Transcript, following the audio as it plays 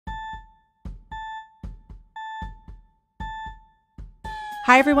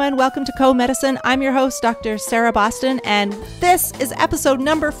Hi, everyone. Welcome to Co-Medicine. I'm your host, Dr. Sarah Boston, and this is episode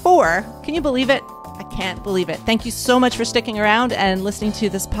number 4. Can you believe it? I can't believe it. Thank you so much for sticking around and listening to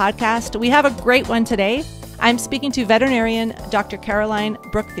this podcast. We have a great one today. I'm speaking to veterinarian Dr. Caroline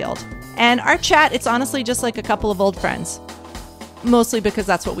Brookfield. And our chat, it's honestly just like a couple of old friends. Mostly because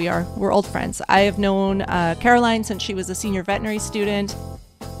that's what we are. We're old friends. I have known Caroline since she was a senior veterinary student.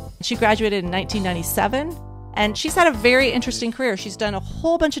 She graduated in 1997. And she's had a very interesting career. She's done a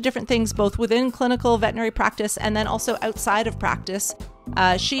whole bunch of different things, both within clinical veterinary practice and then also outside of practice.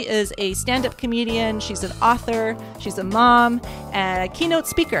 She is a stand-up comedian. She's an author. She's a mom and a keynote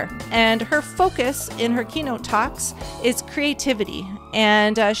speaker. And her focus in her keynote talks is creativity.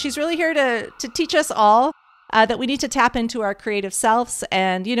 And she's really here to teach us all that we need to tap into our creative selves.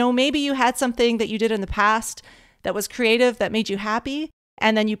 And, you know, maybe you had something that you did in the past that was creative, that made you happy,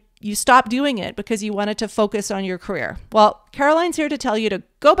 and then you stopped doing it because you wanted to focus on your career. Well, Caroline's here to tell you to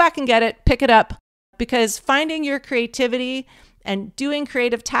go back and get it, pick it up, because finding your creativity and doing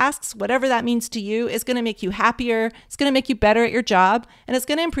creative tasks, whatever that means to you, is going to make you happier, it's going to make you better at your job, and it's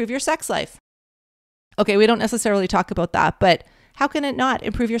going to improve your sex life. Okay, we don't necessarily talk about that, but how can it not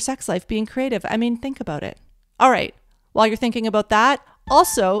improve your sex life being creative? I mean, think about it. All right, while you're thinking about that,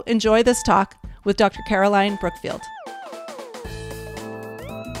 also enjoy this talk with Dr. Caroline Brookfield.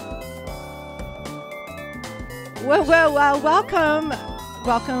 Well,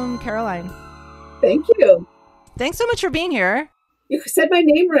 welcome, Caroline. Thank you. Thanks so much for being here. You said my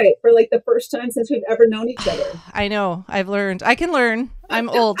name right for like the first time since we've ever known each other. I know. I've learned. I can learn. I'm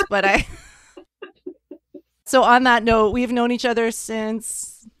old, but I... So on that note, we've known each other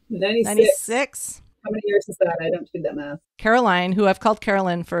since 96. How many years is that? I don't do that math. Caroline, who I've called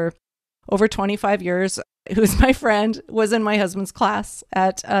Carolyn for over 25 years, who's my friend, was in my husband's class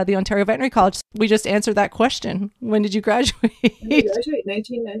at the Ontario Veterinary College. We just answered that question. When did you graduate? I graduated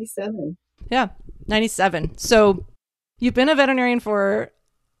 1997. Yeah, 97. So you've been a veterinarian for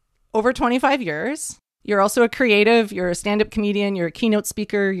over 25 years. You're also a creative. You're a stand-up comedian. You're a keynote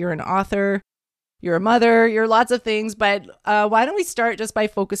speaker. You're an author. You're a mother. You're lots of things. But why don't we start just by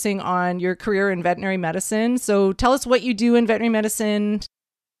focusing on your career in veterinary medicine? So tell us what you do in veterinary medicine.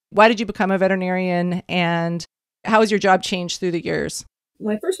 Why did you become a veterinarian, and how has your job changed through the years?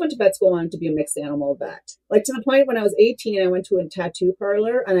 When I first went to vet school, I wanted to be a mixed animal vet. Like to the point when I was 18, I went to a tattoo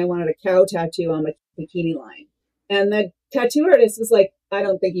parlor and I wanted a cow tattoo on my bikini line. And the tattoo artist was like, I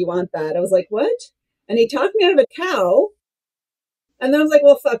don't think you want that. I was like, what? And he talked me out of a cow. And then I was like,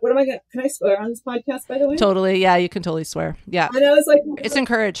 well, fuck, what am I going to, can I swear on this podcast, by the way? Totally. Yeah, you can totally swear. Yeah. And I was like, it's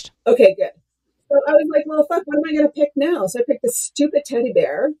encouraged. Okay, good. So I was like, well, fuck, what am I going to pick now? So I picked this stupid teddy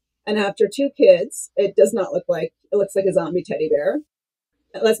bear. And after 2 kids, it does not look like, it looks like a zombie teddy bear.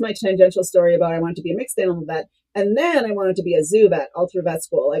 That's my tangential story about I wanted to be a mixed animal vet. And then I wanted to be a zoo vet all through vet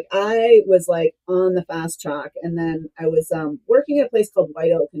school. Like I was like on the fast track. And then I was working at a place called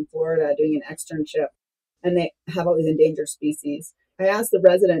White Oak in Florida doing an externship. And they have all these endangered species. I asked the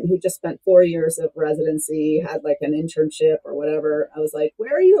resident who just spent 4 years of residency, had like an internship or whatever. I was like,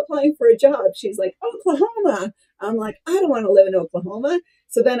 where are you applying for a job? She's like, Oklahoma. I'm like, I don't want to live in Oklahoma.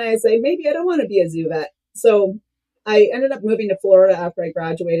 So then I say, maybe I don't want to be a zoo vet. So I ended up moving to Florida after I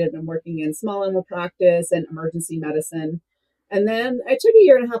graduated and working in small animal practice and emergency medicine. And then I took a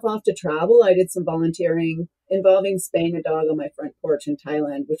year and a half off to travel. I did some volunteering involving spaying a dog on my front porch in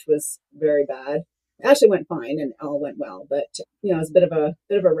Thailand, which was very bad. It actually went fine and all went well, but you know, I was a bit of a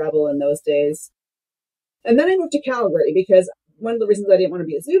rebel in those days. And then I moved to Calgary because one of the reasons I didn't want to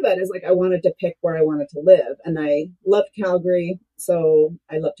be a zoo vet is like I wanted to pick where I wanted to live. And I loved Calgary. So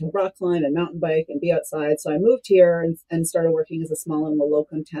I loved to rock climb and mountain bike and be outside. So I moved here and started working as a small animal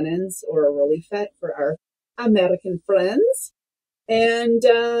locum tenens or a relief vet for our American friends. And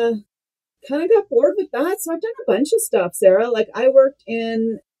kind of got bored with that. So I've done a bunch of stuff, Sarah. Like I worked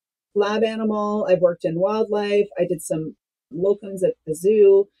in lab animal. I've worked in wildlife. I did some locums at the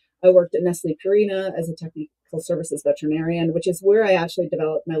zoo. I worked at Nestle Purina as a technical services veterinarian, which is where I actually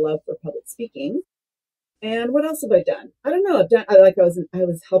developed my love for public speaking. And what else have I done? I don't know. I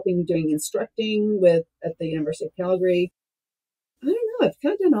was helping doing instructing at the University of Calgary. I don't know. I've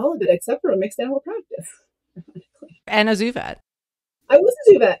kind of done all of it except for a mixed animal practice. And a zoo vet. I was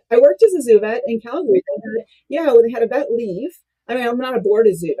a zoo vet. I worked as a zoo vet in Calgary. They had a vet leave. I mean, I'm not a board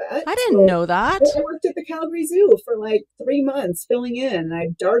zoo vet. I didn't know that. I worked at the Calgary Zoo for like 3 months filling in. And I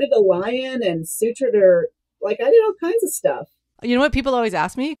darted a lion and sutured her. Like I did all kinds of stuff. You know what people always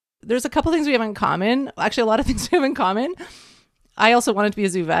ask me? There's a couple things we have in common. Actually, a lot of things we have in common. I also wanted to be a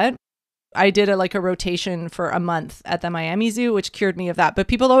zoo vet. I did a rotation for a month at the Miami Zoo, which cured me of that. But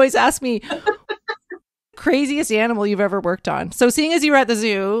people always ask me, craziest animal you've ever worked on? So seeing as you were at the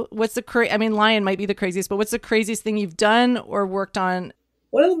zoo, what's I mean, lion might be the craziest, but what's the craziest thing you've done or worked on?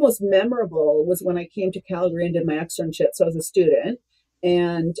 One of the most memorable was when I came to Calgary and did my externship. So I was a student,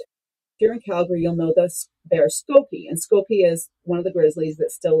 and here in Calgary, you'll know this bear Skokie, and Skokie is one of the grizzlies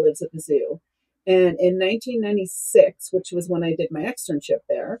that still lives at the zoo. And in 1996, which was when I did my externship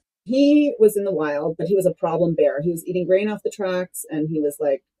there, he was in the wild, but he was a problem bear. He was eating grain off the tracks, and he was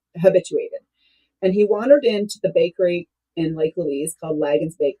like habituated. And he wandered into the bakery in Lake Louise called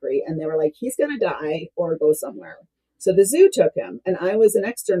Lagan's Bakery, and they were like, he's going to die or go somewhere. So the zoo took him, and I was an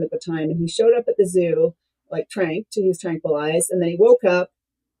extern at the time, and he showed up at the zoo, like he was tranquilized, and then he woke up,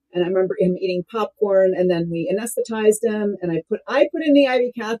 and I remember him eating popcorn, and then we anesthetized him, and I put in the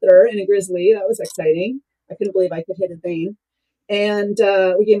IV catheter in a grizzly. That was exciting. I couldn't believe I could hit a vein. And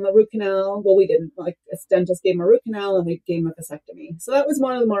we gave him a root canal. Well, we didn't. Like, a dentist gave him a root canal, and we gave him a vasectomy. So that was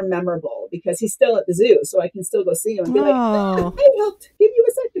one of the more memorable because he's still at the zoo, so I can still go see him and be like, I helped give you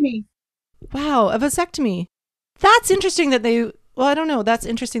a vasectomy. Wow, a vasectomy. That's interesting that I don't know. That's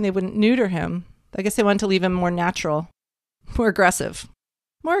interesting they wouldn't neuter him. I guess they wanted to leave him more natural, more aggressive.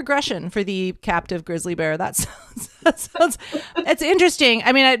 More aggression for the captive grizzly bear. That sounds it's interesting.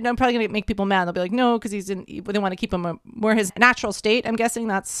 I mean, I'm probably going to make people mad. They'll be like, no, because they want to keep him more his natural state. I'm guessing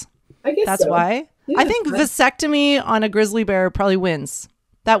that's so. Why. Yeah, I think vasectomy on a grizzly bear probably wins.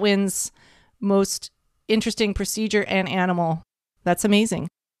 That wins most interesting procedure and animal. That's amazing.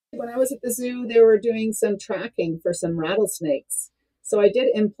 When I was at the zoo, they were doing some tracking for some rattlesnakes. So I did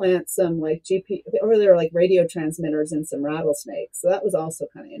implant some like there were like radio transmitters in some rattlesnakes. So that was also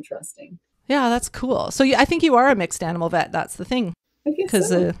kind of interesting. Yeah, that's cool. So I think you are a mixed animal vet. That's the thing. I guess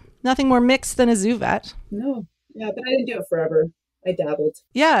because nothing more mixed than a zoo vet. No. Yeah, but I didn't do it forever. I dabbled.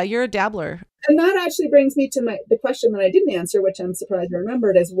 Yeah, you're a dabbler. And that actually brings me to the question that I didn't answer, which I'm surprised you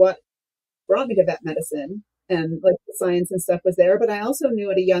remembered, is what brought me to vet medicine. And like the science and stuff was there. But I also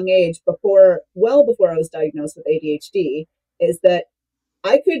knew at a young age, well before I was diagnosed with ADHD, is that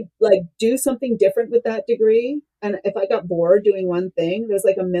I could like do something different with that degree. And if I got bored doing one thing, there's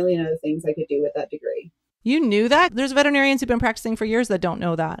like a million other things I could do with that degree. You knew that? There's veterinarians who've been practicing for years that don't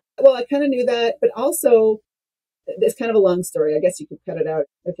know that. Well, I kind of knew that, but also it's kind of a long story. I guess you could cut it out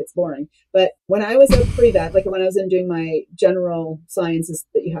if it's boring. But when I was a pre-vet, like when I was doing my general sciences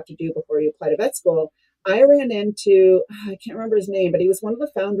that you have to do before you apply to vet school, I ran into, I can't remember his name, but he was one of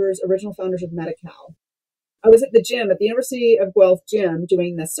the original founders of Medi-Cal. I was at the gym, at the University of Guelph gym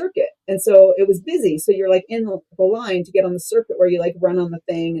doing the circuit. And so it was busy. So you're like in the line to get on the circuit where you like run on the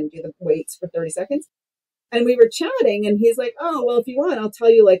thing and do the weights for 30 seconds. And we were chatting and he's like, oh, well, if you want, I'll tell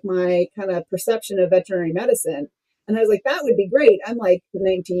you like my kind of perception of veterinary medicine. And I was like, that would be great. I'm like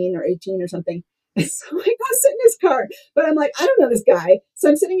 19 or 18 or something. And so I go sit in his car, but I'm like, I don't know this guy. So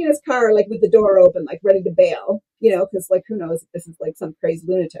I'm sitting in his car, like with the door open, like ready to bail, cause like, who knows if this is like some crazy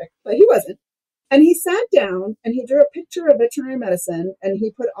lunatic, but he wasn't. And he sat down and he drew a picture of veterinary medicine and he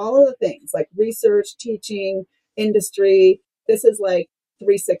put all of the things like research, teaching, industry. This is like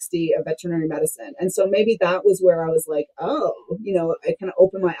 360 of veterinary medicine. And so maybe that was where I was like, oh, I kind of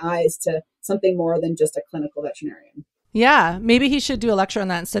opened my eyes to something more than just a clinical veterinarian. Yeah, maybe he should do a lecture on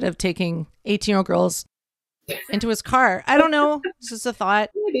that instead of taking 18-year-old girls into his car. I don't know. It's just a thought.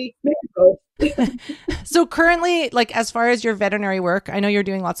 Maybe both. So currently, like as far as your veterinary work, I know you're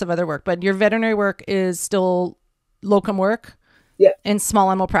doing lots of other work, but your veterinary work is still locum work in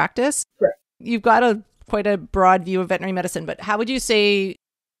small animal practice. Correct. You've got quite a broad view of veterinary medicine, but how would you say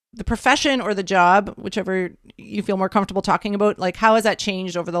the profession or the job, whichever you feel more comfortable talking about, like how has that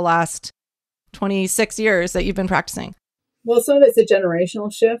changed over the last 26 years that you've been practicing? Well, some of it's a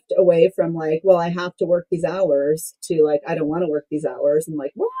generational shift away from like, well, I have to work these hours to like, I don't want to work these hours. And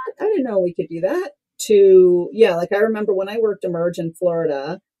like, what? I didn't know we could do that. To, like I remember when I worked Emerge in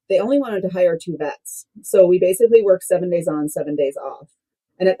Florida, they only wanted to hire 2 vets. So we basically worked 7 days on, 7 days off.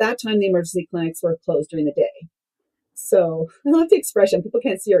 And at that time, the emergency clinics were closed during the day. So I love the expression. People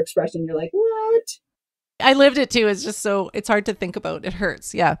can't see your expression. You're like, what? I lived it too. It's just it's hard to think about. It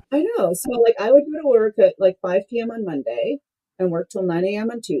hurts. Yeah. I know. So like I would go to work at like 5 p.m. on Monday and work till 9 a.m.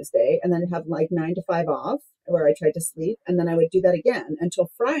 on Tuesday and then have like 9 to 5 off where I tried to sleep. And then I would do that again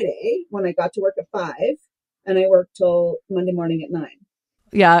until Friday when I got to work at 5 and I worked till Monday morning at 9.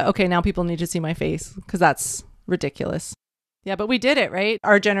 Yeah. Okay. Now people need to see my face because that's ridiculous. Yeah, but we did it, right?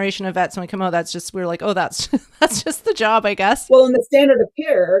 Our generation of vets, when we come out, we're like, oh, that's just the job, I guess. Well, in the standard of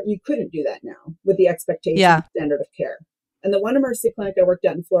care, you couldn't do that now with the expectation of standard of care. And the one emergency clinic I worked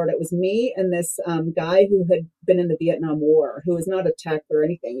at in Florida, it was me and this guy who had been in the Vietnam War, who was not a tech or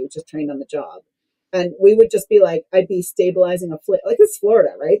anything. He was just trained on the job. And we would just be like, I'd be stabilizing like it's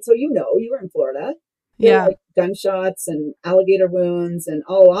Florida, right? So you were in Florida. Yeah. Like gunshots and alligator wounds and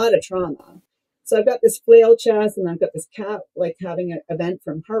a lot of trauma. So I've got this flail chest and I've got this cat like having an event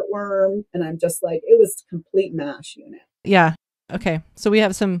from heartworm. And I'm just like, it was complete MASH unit. Yeah. Okay. So we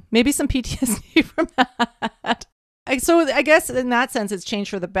have maybe some PTSD from that. So I guess in that sense, it's changed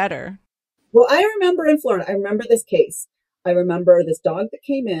for the better. Well, I remember in Florida, I remember this case. I remember this dog that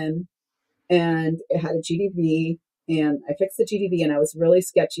came in and it had a GDV, and I fixed the GDV, and I was really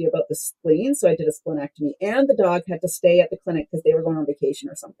sketchy about the spleen. So I did a splenectomy, and the dog had to stay at the clinic because they were going on vacation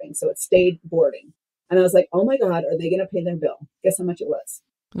or something. So it stayed boarding. And I was like, oh my God, are they going to pay their bill? Guess how much it was?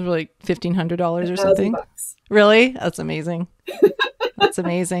 It was like $1,500 or something. $1,000. Really? That's amazing. That's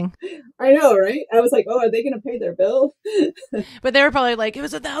amazing. I know, right? I was like, oh, are they going to pay their bill? But they were probably like, it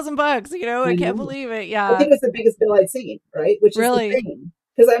was $1,000, you know, I can't believe it. Yeah. I think it was the biggest bill I'd seen, right? Which really? Is the thing.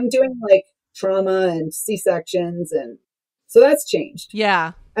 Because I'm doing like trauma and C-sections. And so that's changed.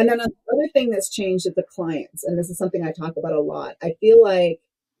 Yeah. And then another thing that's changed is the clients. And this is something I talk about a lot. I feel like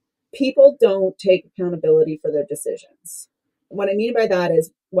people don't take accountability for their decisions. What I mean by that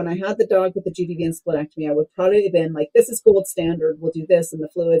is when I had the dog with the GDV and splenectomy, I would probably have been like, this is gold standard. We'll do this and the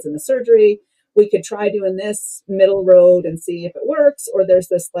fluids and the surgery. We could try doing this middle road and see if it works. Or there's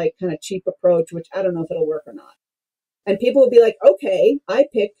this like kind of cheap approach, which I don't know if it'll work or not. And people would be like, okay, I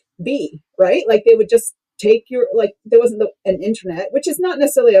pick B, right? Like they would just take your, like there wasn't an internet, which is not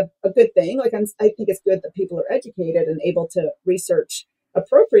necessarily a good thing. Like I think it's good that people are educated and able to research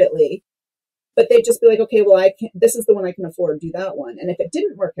appropriately. But they'd just be like, okay, well, this is the one I can afford, do that one. And if it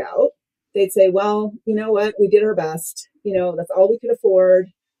didn't work out, they'd say, well, you know what? We did our best. You know, that's all we could afford,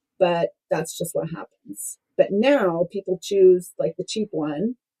 but that's just what happens. But now people choose like the cheap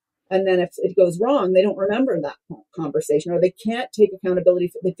one. And then if it goes wrong, they don't remember that conversation, or they can't take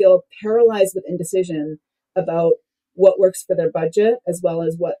accountability. They feel paralyzed with indecision about what works for their budget as well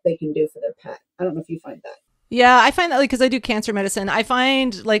as what they can do for their pet. I don't know if you find that. Yeah, I find that like, because I do cancer medicine, I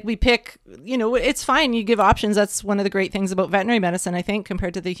find like we pick, you know, it's fine. You give options. That's one of the great things about veterinary medicine, I think,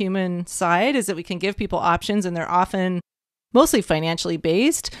 compared to the human side, is that we can give people options, and they're often mostly financially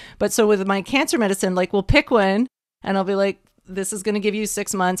based. But so with my cancer medicine, like we'll pick one and I'll be like, this is going to give you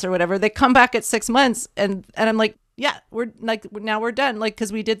 6 months or whatever. They come back at 6 months and I'm like, yeah, we're like, now we're done. Like,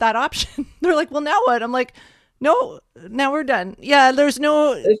 cause we did that option. They're like, well, now what? I'm like, no, now we're done. Yeah. There's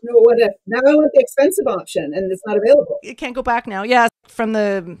no what if. Now I want the expensive option and it's not available. It can't go back now. Yeah. From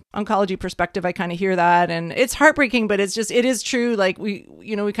the oncology perspective, I kind of hear that, and it's heartbreaking, but it is true. Like we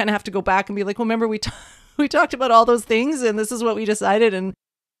kind of have to go back and be like, well, remember we talked about all those things and this is what we decided. And,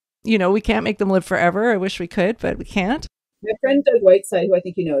 you know, we can't make them live forever. I wish we could, but we can't. My friend Doug Whiteside, who I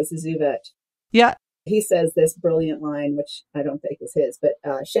think you know, is a zoo vet. Yeah. He says this brilliant line, which I don't think is his, but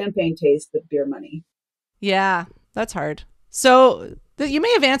champagne tastes with beer money. Yeah, that's hard. So you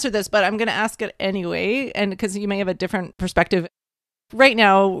may have answered this, but I'm going to ask it anyway, and because you may have a different perspective. Right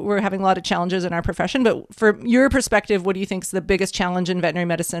now, we're having a lot of challenges in our profession, but for your perspective, what do you think is the biggest challenge in veterinary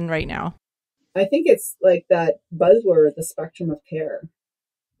medicine right now? I think it's like that buzzword, the spectrum of care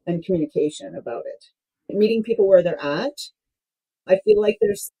and communication about it. Meeting people where they're at. I feel like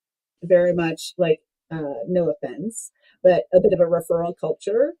there's very much like, no offense, but a bit of a referral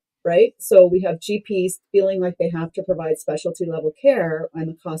culture, right? So we have GPs feeling like they have to provide specialty level care and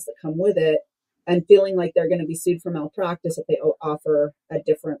the costs that come with it, and feeling like they're going to be sued for malpractice if they offer a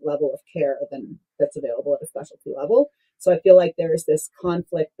different level of care than that's available at a specialty level. So I feel like there's this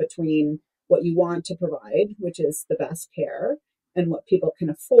conflict between what you want to provide, which is the best care, and what people can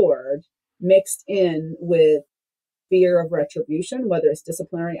afford, mixed in with fear of retribution, whether it's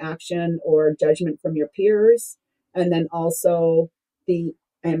disciplinary action or judgment from your peers. And then also the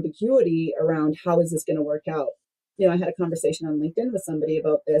ambiguity around how is this going to work out? You know, I had a conversation on LinkedIn with somebody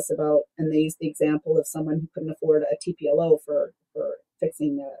about this, and they used the example of someone who couldn't afford a TPLO for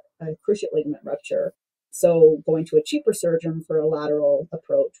fixing a cruciate ligament rupture. So going to a cheaper surgeon for a lateral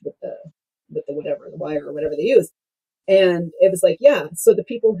approach with the whatever, the wire or whatever they use. And it was like, yeah, so the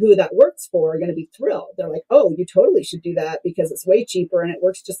people who that works for are going to be thrilled. They're like, oh, you totally should do that because it's way cheaper and it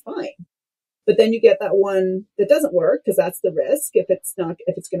works just fine. But then you get that one that doesn't work, because that's the risk if it's going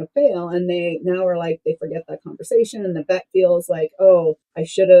to fail. And they now are like, they forget that conversation, and the vet feels like, oh,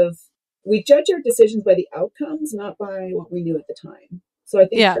 we judge our decisions by the outcomes, not by what we knew at the time. So I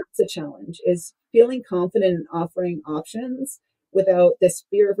think that's a challenge, is feeling confident in offering options without this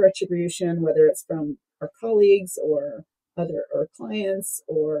fear of retribution, whether it's from our colleagues or clients,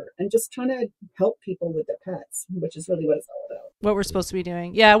 and just trying to help people with their pets, which is really what it's all about. What we're supposed to be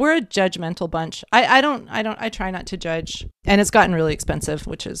doing. Yeah, we're a judgmental bunch. I try not to judge, and it's gotten really expensive,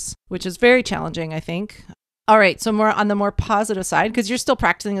 which is very challenging, I think. All right. So more on the more positive side, because you're still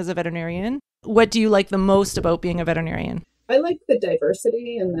practicing as a veterinarian. What do you like the most about being a veterinarian? I like the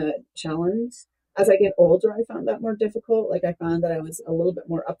diversity and the challenge. As I get older, I found that more difficult. Like I found that I was a little bit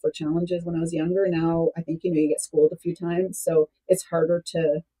more up for challenges when I was younger. Now I think, you get schooled a few times, so it's harder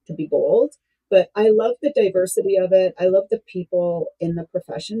to be bold. But I love the diversity of it. I love the people in the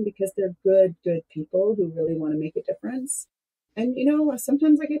profession because they're good people who really want to make a difference. And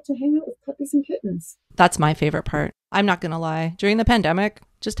sometimes I get to hang out with puppies and kittens. That's my favorite part. I'm not going to lie. During the pandemic,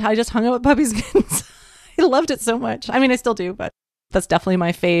 I just hung out with puppies and kittens. I loved it so much. I mean, I still do, but that's definitely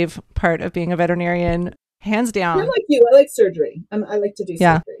my fave part of being a veterinarian, hands down. I'm like you. I like surgery. I like to do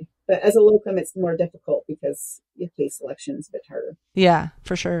surgery. But as a locum, it's more difficult because your case selection is a bit harder. Yeah,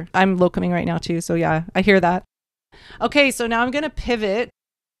 for sure. I'm locuming right now too. So yeah, I hear that. Okay, so now I'm going to pivot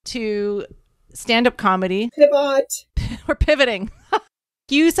to stand-up comedy. Pivot. We're pivoting.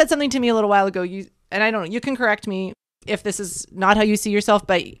 You said something to me a little while ago. And I don't know, you can correct me if this is not how you see yourself,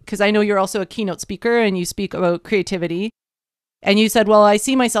 but because I know you're also a keynote speaker and you speak about creativity. And you said, well, I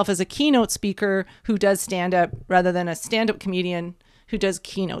see myself as a keynote speaker who does stand-up rather than a stand-up comedian who does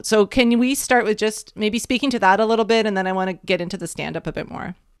keynote. So can we start with just maybe speaking to that a little bit? And then I want to get into the stand-up a bit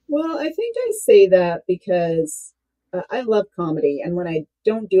more. Well, I think I say that because I love comedy. And when I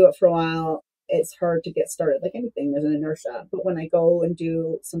don't do it for a while, it's hard to get started. Like anything, there's an inertia. But when I go and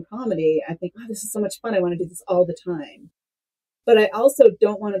do some comedy, I think, oh, this is so much fun. I want to do this all the time. But I also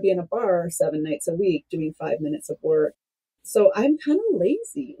don't want to be in a bar 7 nights a week doing 5 minutes of work. So I'm kind of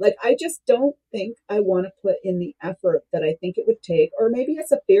lazy. Like, I just don't think I want to put in the effort that I think it would take. Or maybe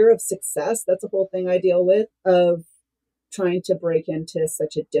it's a fear of success. That's a whole thing I deal with, of trying to break into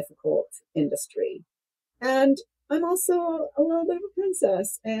such a difficult industry. And I'm also a little bit of a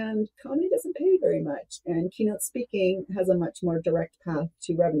princess, and comedy doesn't pay very much. And keynote speaking has a much more direct path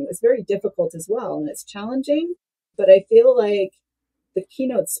to revenue. It's very difficult as well, and it's challenging. But I feel like the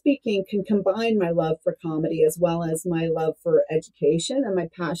keynote speaking can combine my love for comedy as well as my love for education and my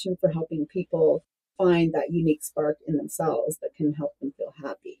passion for helping people find that unique spark in themselves that can help them feel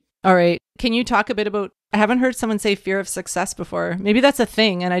happy. All right. Can you talk a bit about, I haven't heard someone say fear of success before. Maybe that's a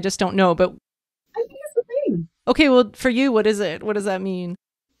thing and I just don't know, but I think it's a thing. Okay, well, for you, what is it? What does that mean?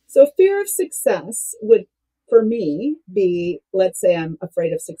 So fear of success would, for me, be, let's say I'm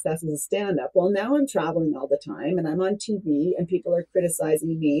afraid of success as a stand-up. Well, now I'm traveling all the time and I'm on TV and people are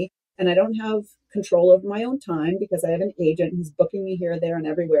criticizing me and I don't have control over my own time because I have an agent who's booking me here, there, and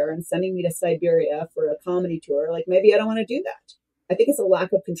everywhere and sending me to Siberia for a comedy tour. Like, maybe I don't want to do that. I think it's a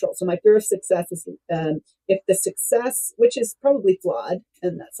lack of control. So my fear of success is if the success, which is probably flawed,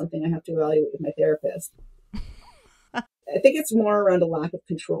 and that's something I have to evaluate with my therapist, I think it's more around a lack of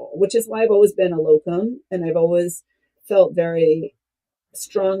control, which is why I've always been a locum and I've always felt very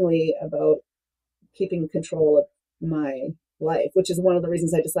strongly about keeping control of my life, which is one of the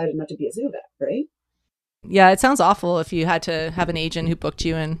reasons I decided not to be a zoo vet, right? Yeah, it sounds awful if you had to have an agent who booked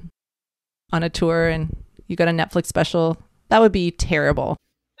you in on a tour and you got a Netflix special. That would be terrible.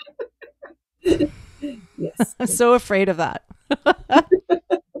 Yes. I'm so afraid of that.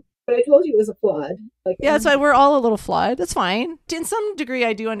 But I told you it was a flawed. Yeah, that's why we're all a little flawed. That's fine. In some degree,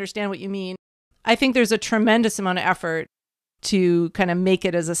 I do understand what you mean. I think there's a tremendous amount of effort to kind of make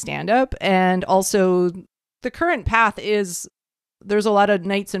it as a stand-up. And also the current path is there's a lot of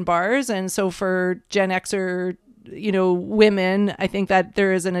nights and bars. And so for Gen Xer, women, I think that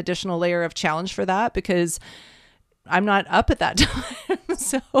there is an additional layer of challenge for that because I'm not up at that time.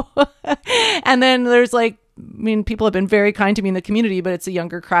 And then there's people have been very kind to me in the community, but it's a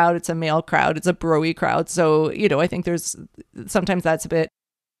younger crowd. It's a male crowd. It's a bro-y crowd. So, I think there's sometimes that's a bit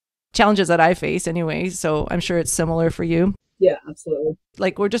challenges that I face anyway. So I'm sure it's similar for you. Yeah, absolutely.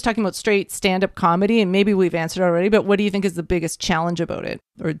 We're just talking about straight stand-up comedy and maybe we've answered already, but what do you think is the biggest challenge about it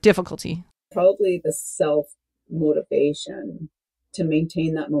or difficulty? Probably the self-motivation to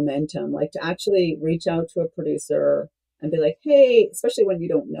maintain that momentum, to actually reach out to a producer and be like, hey, especially when you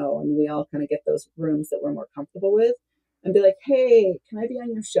don't know, and we all kind of get those rooms that we're more comfortable with, and be like, hey, can I be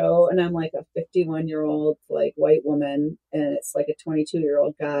on your show? And I'm like a 51-year-old white woman, and it's like a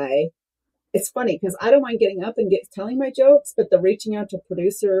 22-year-old guy. It's funny because I don't mind getting up and telling my jokes, but the reaching out to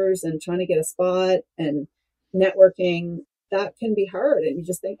producers and trying to get a spot and networking, that can be hard. And you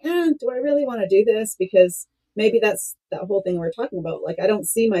just think, do I really want to do this? Because maybe that's that whole thing we're talking about. I don't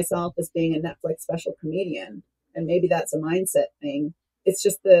see myself as being a Netflix special comedian. And maybe that's a mindset thing. It's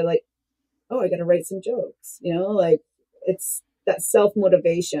just I got to write some jokes, it's that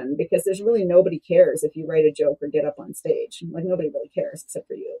self-motivation because there's really nobody cares if you write a joke or get up on stage. Nobody really cares except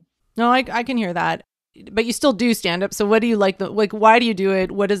for you. No, I can hear that. But you still do stand up. So what do you like? Why do you do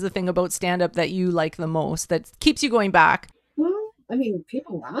it? What is the thing about stand up that you like the most that keeps you going back? Well, I mean,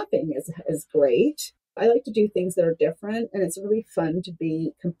 people laughing is great. I like to do things that are different, and it's really fun to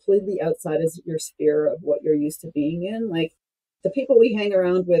be completely outside of your sphere of what you're used to being in. Like the people we hang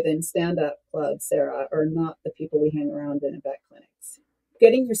around with in stand-up clubs, Sarah, are not the people we hang around in vet clinics.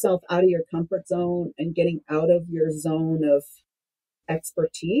 Getting yourself out of your comfort zone and getting out of your zone of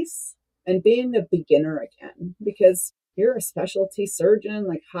expertise and being a beginner again, because you're a specialty surgeon,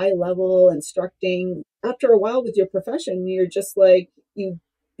 like high level instructing. After a while with your profession, you're just like, you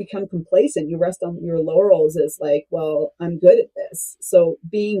become complacent. You rest on your laurels as like, well, I'm good at this. So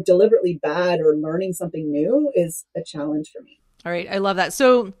being deliberately bad or learning something new is a challenge for me. All right. I love that.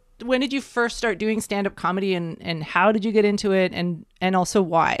 So when did you first start doing stand-up comedy and how did you get into it and also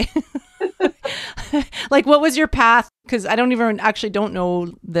why? Like, what was your path? Because I don't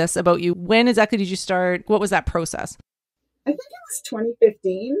know this about you. When exactly did you start? What was that process? I think it was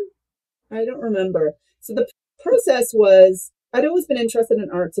 2015. I don't remember. So the process was, I'd always been interested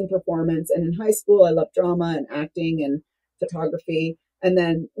in arts and performance. And in high school, I loved drama and acting and photography, and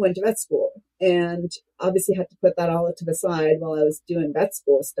then went to vet school. And obviously had to put that all to the side while I was doing vet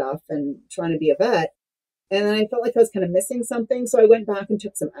school stuff and trying to be a vet. And then I felt like I was kind of missing something. So I went back and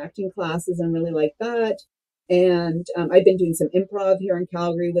took some acting classes and really liked that. And I'd been doing some improv here in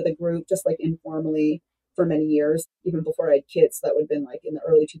Calgary with a group, just like informally for many years, even before I had kids. So that would have been like in the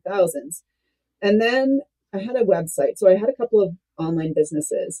early 2000s. And then I had a website. So I had a couple of online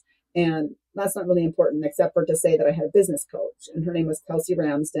businesses. And that's not really important, except for to say that I had a business coach. And her name was Kelsey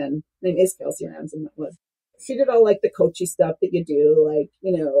Ramsden. Her name is Kelsey Ramsden. She did all like the coachy stuff that you do, like,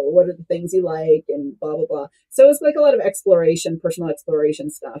 what are the things you like and blah, blah, blah. So it was like a lot of exploration, personal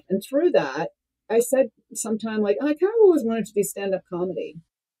exploration stuff. And through that, I said sometime like, I kind of always wanted to do stand-up comedy.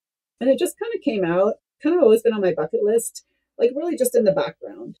 And it just kind of came out, kind of always been on my bucket list, like really just in the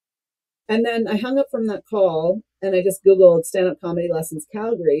background. And then I hung up from that call and I just Googled stand-up comedy lessons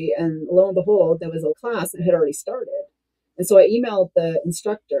Calgary. And lo and behold, there was a class that had already started. And so I emailed the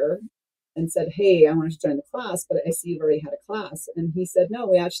instructor and said, hey, I wanted to join the class, but I see you've already had a class. And he said, no,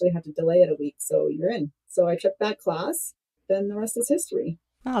 we actually had to delay it a week. So you're in. So I took that class. Then the rest is history.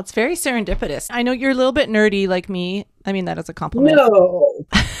 Oh, it's very serendipitous. I know you're a little bit nerdy like me. I mean that as a compliment. No.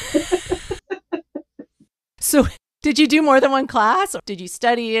 So did you do more than one class? Or did you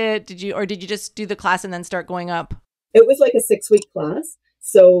study it? Did you just do the class and then start going up? It was like a 6-week class.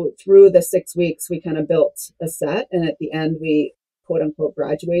 So through the 6 weeks, we kind of built a set. And at the end, we quote unquote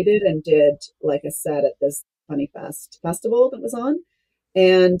graduated and did like a set at this Funny Fest festival that was on.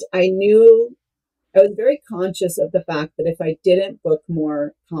 And I was very conscious of the fact that if I didn't book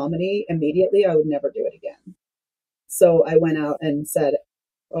more comedy immediately, I would never do it again. So I went out and said,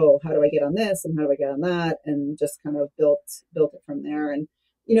 oh, how do I get on this? And how do I get on that? And just kind of built it from there. And,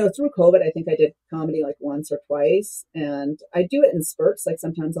 through COVID, I think I did comedy like once or twice, and I do it in spurts. Like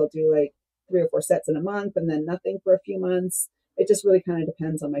sometimes I'll do like 3 or 4 sets in a month and then nothing for a few months. It just really kind of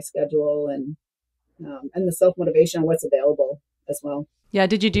depends on my schedule and the self-motivation and what's available as well. Yeah.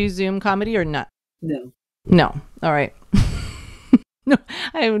 Did you do Zoom comedy or not? No. All right. No,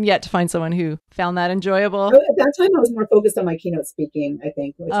 I haven't yet to find someone who found that enjoyable. At that time, I was more focused on my keynote speaking, I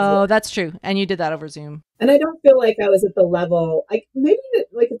think. That's true. And you did that over Zoom. And I don't feel like I was at the level, like maybe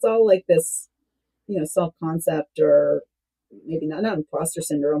like it's all like this, self-concept or maybe not imposter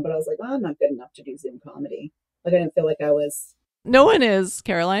syndrome, but I was like, I'm not good enough to do Zoom comedy. Like I didn't feel like I was. No one is,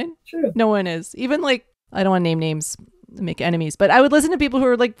 Caroline. True. No one is. Even like, I don't want to name names, make enemies, but I would listen to people who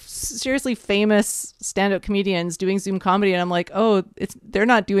are like seriously famous stand-up comedians doing Zoom comedy, and I'm like, oh, they're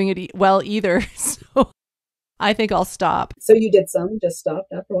not doing it well either. So I think I'll stop. So you did some, just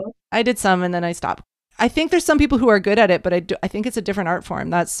stopped after a while? I did some and then I stopped. I think there's some people who are good at it, but I think it's a different art form.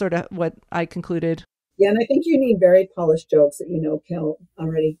 That's sort of what I concluded. Yeah, and I think you need very polished jokes that kill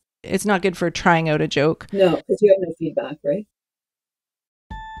already. It's not good for trying out a joke. No, because you have no feedback, right?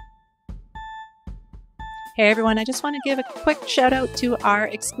 Hey everyone, I just want to give a quick shout out to our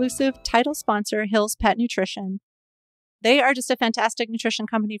exclusive title sponsor, Hill's Pet Nutrition. They are just a fantastic nutrition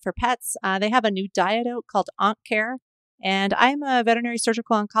company for pets. They have a new diet out called Onc Care, and I'm a veterinary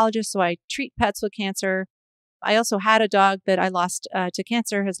surgical oncologist, so I treat pets with cancer. I also had a dog that I lost to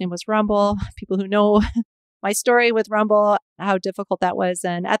cancer. His name was Rumble. People who know my story with Rumble, how difficult that was.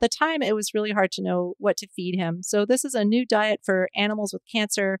 And at the time, it was really hard to know what to feed him. So this is a new diet for animals with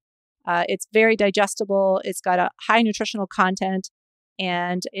cancer. It's very digestible. It's got a high nutritional content,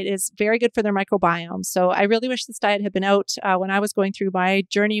 and it is very good for their microbiome. So I really wish this diet had been out when I was going through my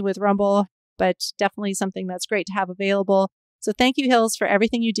journey with Rumble, but definitely something that's great to have available. So thank you, Hills, for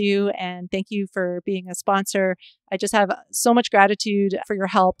everything you do. And thank you for being a sponsor. I just have so much gratitude for your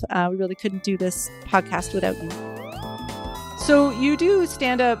help. We really couldn't do this podcast without you. So you do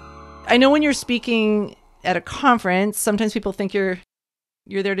stand up. I know when you're speaking at a conference, sometimes people think you're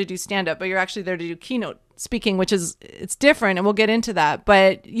there to do stand up, but you're actually there to do keynote speaking, which it's different. And we'll get into that.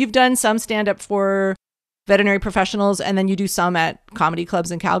 But you've done some stand up for veterinary professionals, and then you do some at comedy clubs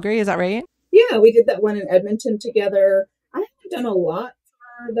in Calgary. Is that right? Yeah, we did that one in Edmonton together. I haven't done a lot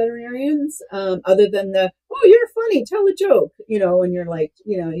for veterinarians, other than oh, you're funny, tell a joke, when you're like,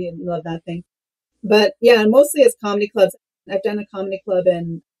 you love that thing. But yeah, mostly it's comedy clubs. I've done a comedy club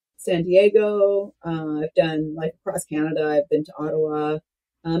in San Diego. I've done like across Canada. I've been to Ottawa,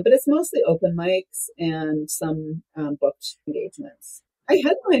 but it's mostly open mics and some booked engagements. I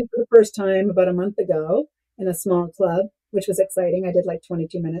headlined for the first time about a month ago in a small club, which was exciting. I did like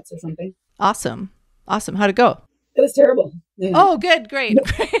 22 minutes or something. Awesome. How'd it go? It was terrible. Yeah. Oh, good. Great.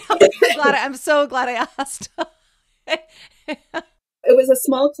 I'm so glad I asked. It was a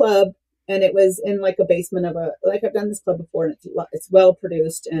small club, and it was in like a basement of I've done this club before, and it's well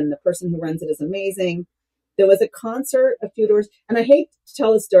produced, and the person who runs it is amazing. There was a concert a few doors, and I hate to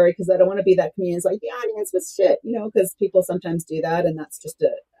tell a story because I don't want to be that comedian. It's like the audience was shit, because people sometimes do that, and that's just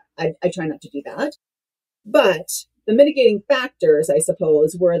I try not to do that. But the mitigating factors, I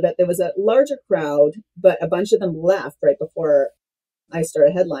suppose, were that there was a larger crowd, but a bunch of them left right before I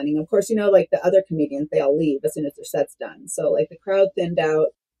started headlining. Of course, like the other comedians, they all leave as soon as their set's done. So like the crowd thinned out.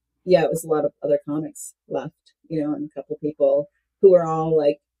 Yeah, it was a lot of other comics left, and a couple of people who were all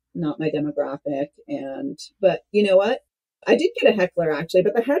like not my demographic. But you know what? I did get a heckler actually,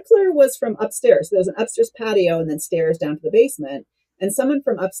 but the heckler was from upstairs. There was an upstairs patio and then stairs down to the basement. And someone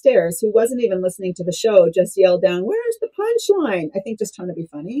from upstairs who wasn't even listening to the show just yelled down, "Where's the punchline?" I think just trying to be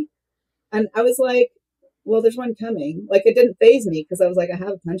funny. And I was like, well, there's one coming. Like, it didn't faze me because I was like, I have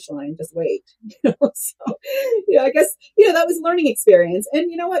a punchline, just wait. So, I guess, that was a learning experience.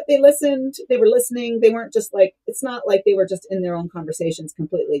 And you know what? They listened, they were listening. They weren't just like, it's not like they were just in their own conversations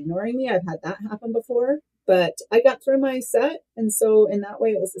completely ignoring me. I've had that happen before, but I got through my set. And so in that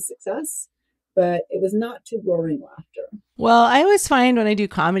way, it was a success. But it was not too roaring laughter. Well, I always find when I do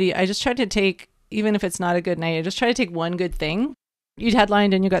comedy, I just try to take, even if it's not a good night, I just try to take one good thing. You'd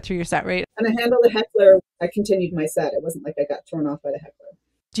headlined and you got through your set, right? And I handled the heckler. I continued my set. It wasn't like I got thrown off by the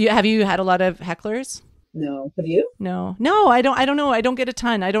heckler. Have you had a lot of hecklers? No. Have you? No, I don't know. I don't get a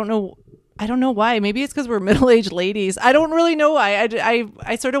ton. I don't know why. Maybe it's because we're middle-aged ladies. I don't really know why.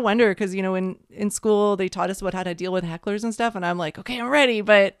 I sort of wonder because, in school, they taught us about how to deal with hecklers and stuff. And I'm like, okay, I'm ready,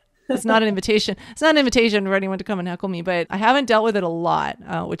 but it's not an invitation. It's not an invitation for anyone to come and heckle me, but I haven't dealt with it a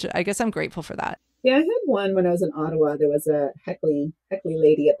lot, which I guess I'm grateful for that. Yeah, I had one when I was in Ottawa. There was a heckly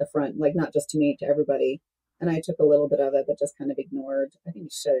lady at the front, like not just to me, to everybody. And I took a little bit of it, but just kind of ignored. I think you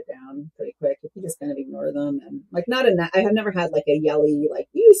shut it down pretty quick. If you just kind of ignore them, and like I have never had like a yelly, like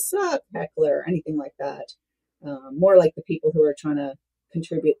you suck heckler or anything like that. More like the people who are trying to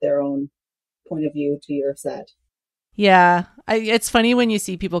contribute their own point of view to your set. Yeah, it's funny when you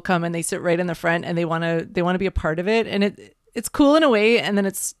see people come and they sit right in the front and they want to be a part of it, and it's cool in a way, and then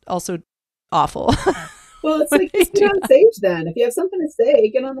it's also awful. Well, it's like just get on stage then. If you have something to say,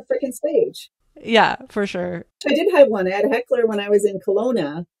 get on the freaking stage. Yeah, for sure. I did have one. I had a heckler when I was in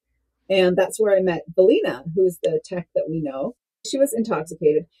Kelowna, and that's where I met Belina, who's the tech that we know. She was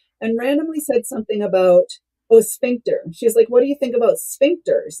intoxicated and randomly said something about sphincter. She was like, "What do you think about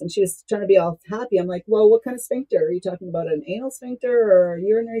sphincters?" And she was trying to be all happy. I'm like, "Well, what kind of sphincter? Are you talking about an anal sphincter or a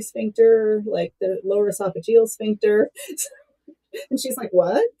urinary sphincter, like the lower esophageal sphincter?" And she's like,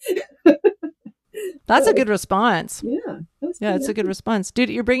 "What?" That's a good response. Yeah. It's a good response. Dude,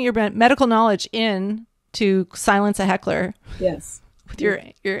 you're bringing your medical knowledge in to silence a heckler. Yes. With your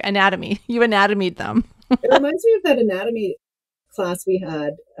anatomy. You anatomied them. It reminds me of that anatomy class we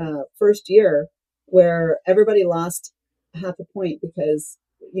had first year where everybody lost half a point because,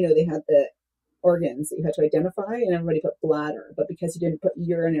 they had the organs that you had to identify and everybody put bladder, but because you didn't put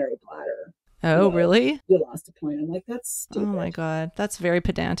urinary bladder. Oh, really? You lost a point. I'm like, that's stupid. Oh my God. That's very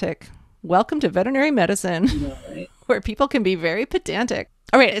pedantic. Welcome to veterinary medicine, right? Where people can be very pedantic.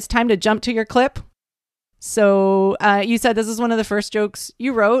 All right, it's time to jump to your clip. So you said this is one of the first jokes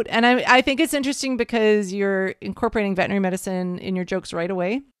you wrote, and I think it's interesting because you're incorporating veterinary medicine in your jokes right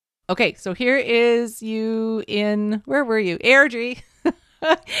away. Okay, so here is you in, where were you? Airdrie.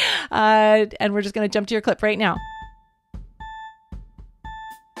 And we're just going to jump to your clip right now.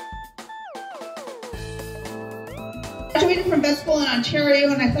 Graduated from vet school in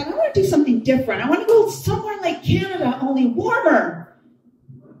Ontario, and I thought, I want to do something different. I want to go somewhere like Canada, only warmer.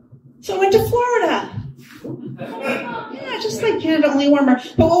 So I went to Florida. Yeah, just like Canada, only warmer.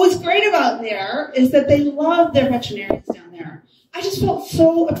 But what was great about there is that they love their veterinarians down there. I just felt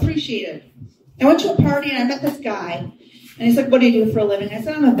so appreciated. I went to a party and I met this guy. And he's like, what do you do for a living? I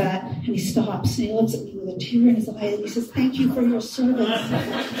said, I'm a vet. And he stops and he looks at me with a tear in his eye and he says, thank you for your service.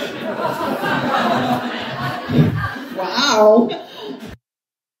 Wow.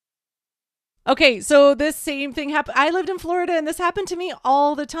 Okay, so this same thing happened. I lived in Florida and this happened to me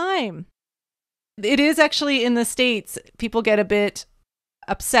all the time. It is actually in the States, people get a bit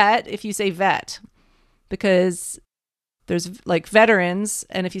upset if you say vet because there's like veterans.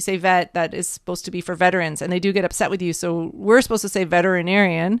 And if you say vet, that is supposed to be for veterans and they do get upset with you. So we're supposed to say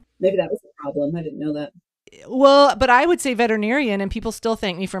veterinarian. Maybe that was the problem. I didn't know that. Well, but I would say veterinarian and people still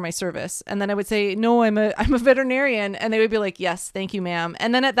thank me for my service. And then I would say, no, I'm a veterinarian. And they would be like, yes, thank you, ma'am.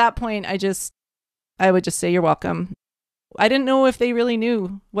 And then at that point, I would just say, you're welcome. I didn't know if they really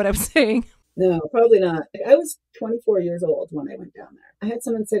knew what I was saying. No, probably not. I was 24 years old when I went down there. I had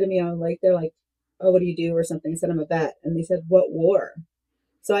someone say to me, they're like, oh, what do you do or something? I said, I'm a vet. And they said, what war?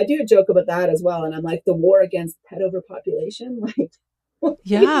 So I do a joke about that as well. And I'm like, the war against pet overpopulation? Like,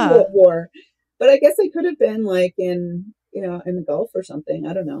 yeah. What war? But I guess I could have been like in the Gulf or something.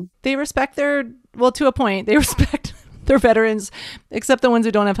 I don't know. They respect to a point, they respect their veterans, except the ones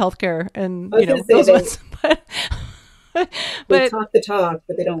who don't have healthcare. And, those ones. They talk the talk,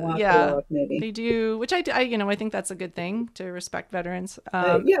 but they don't walk the walk, maybe. They do, which I think that's a good thing to respect veterans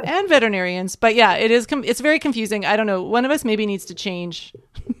and veterinarians. But yeah, it's very confusing. I don't know. One of us maybe needs to change.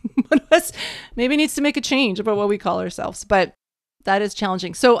 One of us maybe needs to make a change about what we call ourselves. But that is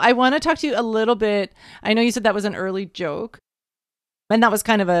challenging. So I want to talk to you a little bit. I know you said that was an early joke. And that was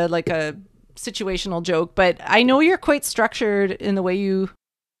kind of a situational joke. But I know you're quite structured in the way you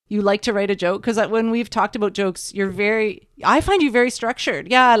like to write a joke, because when we've talked about jokes, I find you very structured.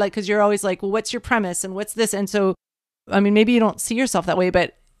 Yeah, because you're always like, well, what's your premise and what's this? And so, I mean, maybe you don't see yourself that way,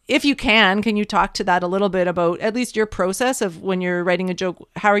 but if you can you talk to that a little bit about at least your process of when you're writing a joke?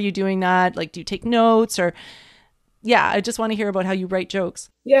 How are you doing that? Like, do you take notes or? Yeah, I just want to hear about how you write jokes.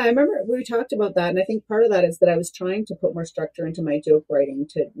 Yeah, I remember we talked about that. And I think part of that is that I was trying to put more structure into my joke writing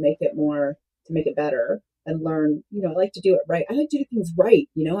to make it better. And learn, I like to do it right. I like to do things right.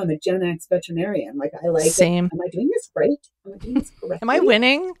 I'm a Gen X veterinarian. Like, I like Same. Am I doing this right? Am I doing this correctly? Am I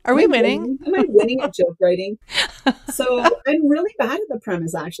winning? Are we winning? Am I winning at joke writing? So I'm really bad at the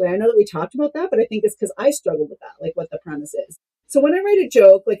premise, actually. I know that we talked about that, but I think it's because I struggle with that, like what the premise is. So when I write a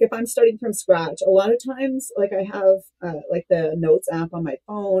joke, like if I'm starting from scratch, a lot of times, like I have like the notes app on my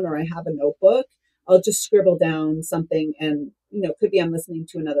phone or I have a notebook, I'll just scribble down something and could be I'm listening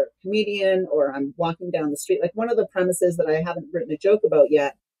to another comedian or I'm walking down the street. Like one of the premises that I haven't written a joke about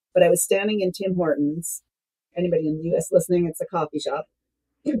yet, but I was standing in Tim Hortons. Anybody in the US listening, it's a coffee shop.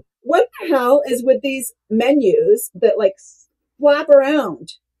 What the hell is with these menus that like flap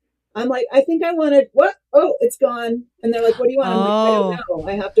around? I'm like, I think I wanted, what? Oh, it's gone. And they're like, what do you want? I'm like, I don't know.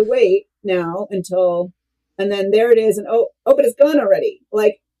 I have to wait now until, and then there it is. And but it's gone already.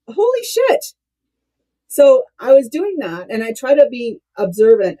 Like, holy shit. So I was doing that and I try to be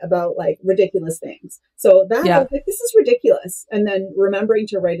observant about like ridiculous things. So that I was like, this is ridiculous. And then remembering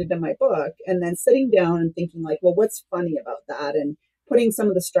to write it in my book and then sitting down and thinking like, well, what's funny about that? And putting some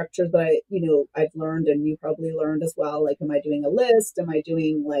of the structures that I've learned and you probably learned as well. Like, am I doing a list? Am I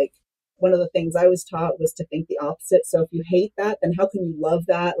doing like, one of the things I was taught was to think the opposite. So if you hate that, then how can you love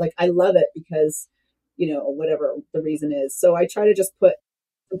that? Like, I love it because, whatever the reason is. So I try to just put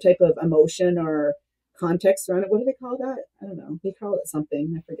some type of emotion or context around it. What do they call that? I don't know. They call it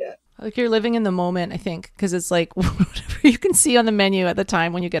something. I forget. Like you're living in the moment, I think, because it's like whatever you can see on the menu at the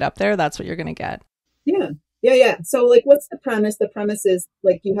time when you get up there, that's what you're going to get. Yeah. So like, what's the premise? The premise is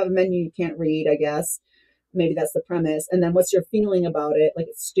like you have a menu you can't read, I guess. Maybe that's the premise. And then what's your feeling about it? Like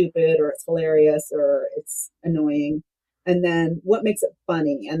it's stupid or it's hilarious or it's annoying. And then what makes it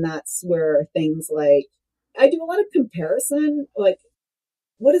funny? And that's where things like, I do a lot of comparison. Like,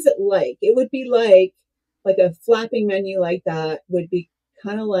 what is it like? It would be like a flapping menu like that would be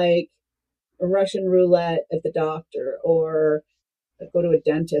kind of like a Russian roulette at the doctor or go to a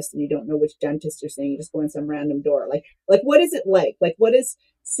dentist and you don't know which dentist you're seeing. You just go in some random door. Like what is it like? Like what is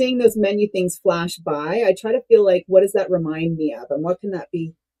seeing those menu things flash by? I try to feel like, what does that remind me of? And what can that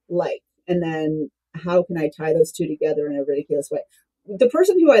be like? And then how can I tie those two together in a ridiculous way? The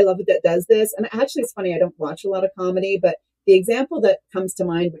person who I love that does this, and actually it's funny, I don't watch a lot of comedy, but the example that comes to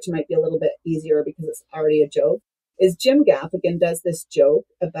mind, which might be a little bit easier because it's already a joke, is Jim Gaffigan does this joke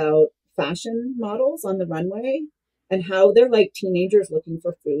about fashion models on the runway and how they're like teenagers looking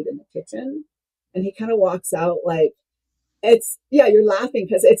for food in the kitchen. And he kind of walks out like, you're laughing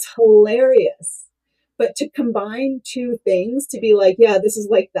because it's hilarious. But to combine two things to be like, yeah, this is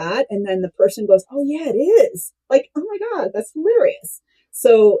like that. And then the person goes, oh yeah, it is. Like, oh my God, that's hilarious.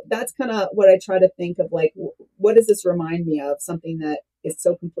 So that's kind of what I try to think of, like, what does this remind me of? Something that is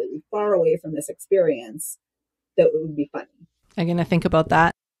so completely far away from this experience that it would be funny. I'm going to think about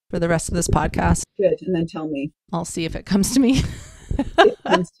that for the rest of this podcast. Good. And then tell me. I'll see if it comes to me. It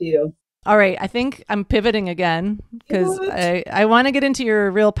comes to you. All right. I think I'm pivoting again because I want to get into your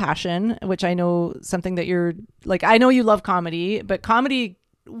real passion, which I know something that you're like, I know you love comedy, but comedy,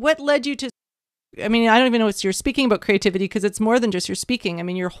 what led you to, I mean, I don't even know if you're speaking about creativity because it's more than just your speaking. I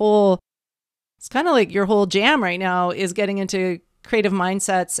mean, it's kind of like your whole jam right now is getting into creative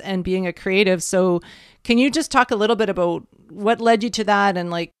mindsets and being a creative. So can you just talk a little bit about what led you to that? And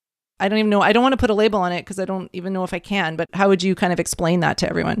like, I don't even know, I don't want to put a label on it because I don't even know if I can, but how would you kind of explain that to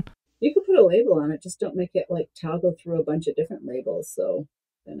everyone? You can put a label on it, just don't make it like toggle through a bunch of different labels. So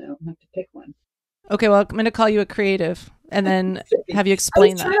then I don't have to pick one. Okay, well, I'm going to call you a creative and then have you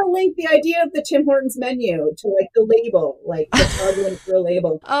explain that. I was trying to link the idea of the Tim Hortons menu to like the label, like the toggling through a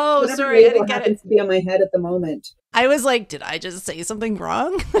label. Oh, whatever sorry, I didn't get happens it. To be on my head at the moment. I was like, did I just say something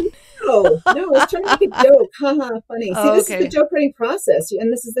wrong? No, I was trying to make a joke. Haha, funny. See, this is the joke writing process,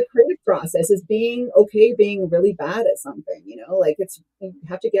 and this is the creative process, is being okay being really bad at something, you know, like you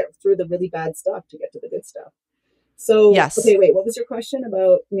have to get through the really bad stuff to get to the good stuff. So, yes. Okay, wait, what was your question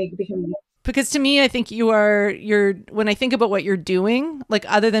about me becoming? Because to me, I think you're, when I think about what you're doing, like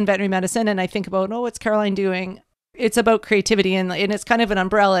other than veterinary medicine, and I think about, oh, what's Caroline doing? It's about creativity and it's kind of an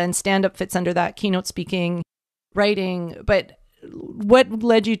umbrella, and stand-up fits under that, keynote speaking, writing. But what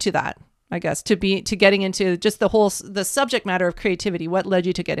led you to that, I guess, to getting into just the subject matter of creativity? What led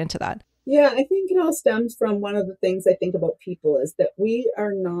you to get into that? Yeah, I think it all stems from one of the things I think about people is that we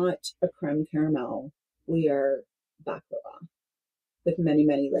are not a creme caramel. We are baklava with many,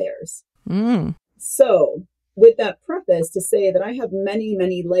 many layers. Mm. So with that preface to say that I have many,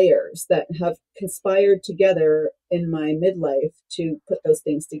 many layers that have conspired together in my midlife to put those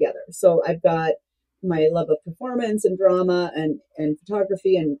things together. So I've got my love of performance and drama and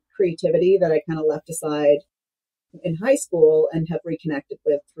photography and creativity that I kind of left aside in high school and have reconnected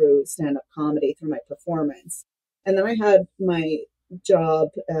with through stand-up comedy, through my performance. And then I had my job,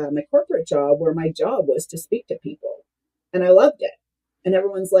 my corporate job, where my job was to speak to people. And I loved it. And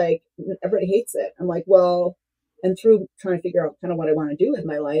everyone's like, everybody hates it. I'm like, well, and through trying to figure out kind of what I want to do with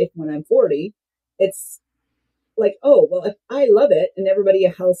my life when I'm 40, it's like, oh, well, if I love it and everybody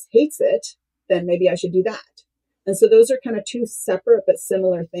else hates it, then maybe I should do that. And so those are kind of two separate but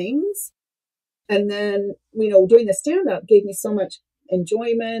similar things. And then, you know, doing the stand-up gave me so much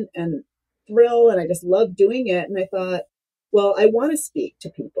enjoyment and thrill, and I just loved doing it. And I thought, well, I want to speak to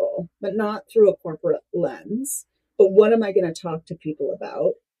people, but not through a corporate lens. But what am I going to talk to people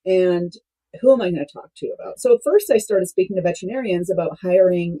about? And who am I going to talk to about? So first I started speaking to veterinarians about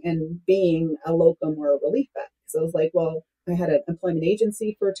hiring and being a locum or a relief vet. So I was like, well, I had an employment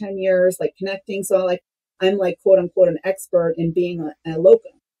agency for 10 years, like connecting. So I'm like, quote unquote, an expert in being a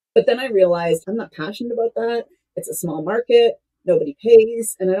locum. But then I realized I'm not passionate about that. It's a small market. Nobody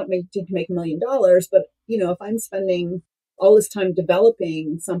pays. And I don't need to make $1 million. But, you know, if I'm spending all this time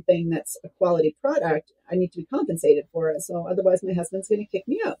developing something that's a quality product, I need to be compensated for it. So otherwise my husband's going to kick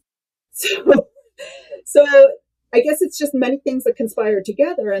me out. So I guess it's just many things that conspire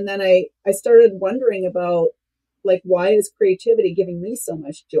together. And then I started wondering about, like, why is creativity giving me so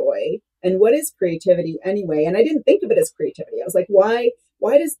much joy? And what is creativity anyway? And I didn't think of it as creativity. I was like, why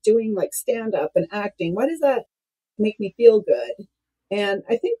does doing like stand up and acting, why does that make me feel good? And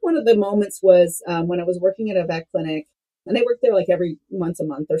I think one of the moments was when I was working at a vet clinic, and I worked there like every once a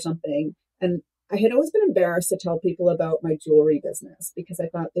month or something. And I had always been embarrassed to tell people about my jewelry business because I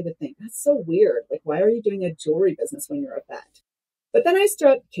thought they would think, that's so weird. Like, why are you doing a jewelry business when you're a vet? But then I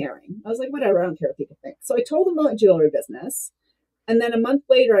started caring. I was like, whatever, I don't care what people think. So I told them about jewelry business. And then a month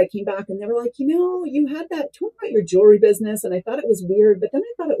later, I came back and they were like, you know, you had that talk about your jewelry business. And I thought it was weird, but then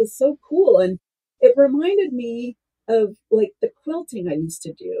I thought it was so cool. And it reminded me of like the quilting I used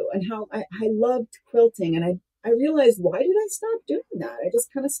to do and how I loved quilting. And I realized, why did I stop doing that? I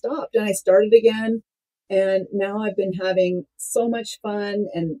just kind of stopped and I started again. And now I've been having so much fun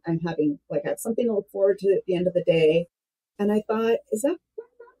and I have something to look forward to at the end of the day. And I thought, is that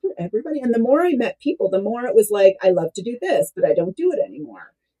for everybody? And the more I met people, the more it was like, I love to do this, but I don't do it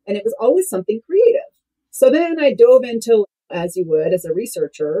anymore. And it was always something creative. So then I dove into, as you would, as a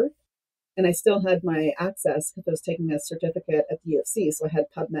researcher, and I still had my access because I was taking a certificate at the UFC. So I had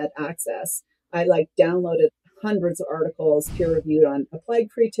PubMed access. I downloaded hundreds of articles peer reviewed on applied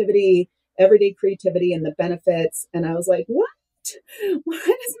creativity, everyday creativity, and the benefits. And I was like, what? Why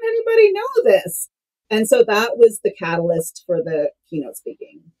doesn't anybody know this? And so that was the catalyst for the keynote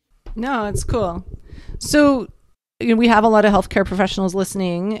speaking. No, it's cool. So we have a lot of healthcare professionals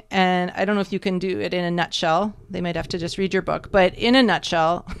listening, and I don't know if you can do it in a nutshell. They might have to just read your book, but in a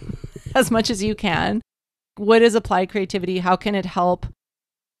nutshell, as much as you can, what is applied creativity? How can it help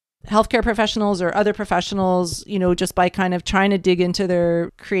healthcare professionals or other professionals, just by kind of trying to dig into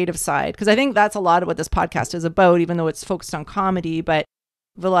their creative side? Because I think that's a lot of what this podcast is about, even though it's focused on comedy, but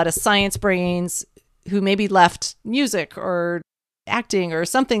with a lot of science brains who maybe left music or acting or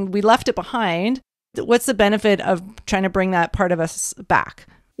something, we left it behind. What's the benefit of trying to bring that part of us back?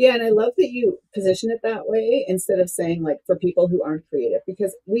 Yeah, and I love that you position it that way instead of saying like for people who aren't creative,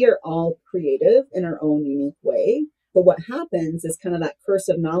 because we are all creative in our own unique way. But what happens is kind of that curse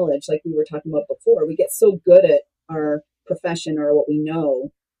of knowledge, like we were talking about before. We get so good at our profession or what we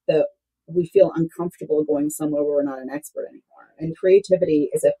know that we feel uncomfortable going somewhere where we're not an expert anymore. And creativity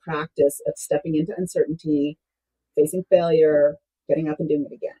is a practice of stepping into uncertainty, facing failure, getting up and doing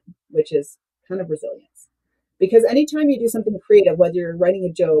it again, which is kind of resilience. Because anytime you do something creative, whether you're writing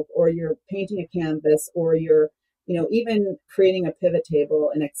a joke or you're painting a canvas or you're, even creating a pivot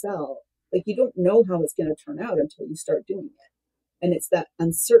table in Excel, like you don't know how it's going to turn out until you start doing it. And it's that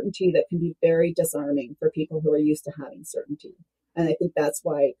uncertainty that can be very disarming for people who are used to having certainty. And I think that's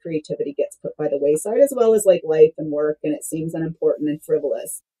why creativity gets put by the wayside, as well as like life and work, and it seems unimportant and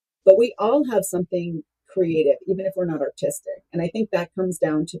frivolous. But we all have something creative, even if we're not artistic. And I think that comes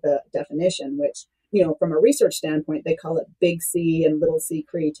down to the definition, which, from a research standpoint, they call it big C and little c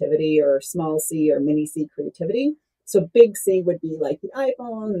creativity, or small c or mini c creativity. So big C would be like the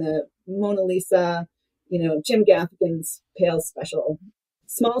iPhone, the Mona Lisa, Jim Gaffigan's Pale Special.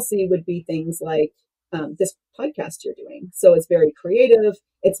 Small c would be things like this podcast you're doing. So it's very creative.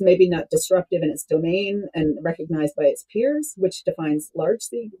 It's maybe not disruptive in its domain and recognized by its peers, which defines large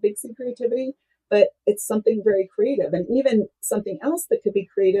C, big C creativity. But it's something very creative. And even something else that could be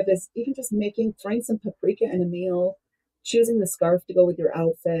creative is even just throwing some paprika in a meal, choosing the scarf to go with your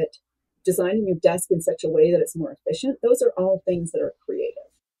outfit, designing your desk in such a way that it's more efficient. Those are all things that are creative.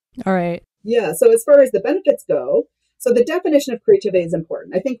 All right. Yeah. So as far as the benefits go, so the definition of creativity is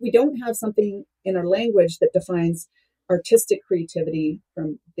important. I think we don't have something in our language that defines artistic creativity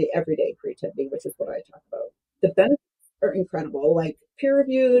from the everyday creativity, which is what I talk about. The benefits are incredible. Like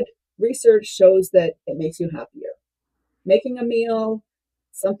peer-reviewed research shows that it makes you happier. Making a meal,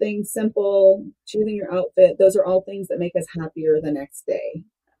 something simple, choosing your outfit, those are all things that make us happier the next day.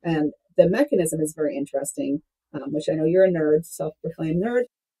 And the mechanism is very interesting, which I know you're a nerd, self-proclaimed nerd.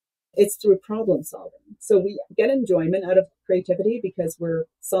 It's through problem solving. So we get enjoyment out of creativity because we're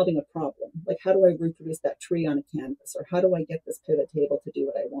solving a problem. Like, how do I reproduce that tree on a canvas? Or how do I get this pivot table to do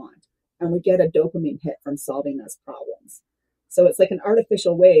what I want? And we get a dopamine hit from solving those problems. So it's like an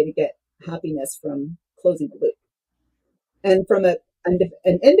artificial way to get happiness from closing the loop. And from an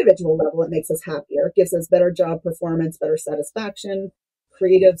individual level, it makes us happier. It gives us better job performance, better satisfaction.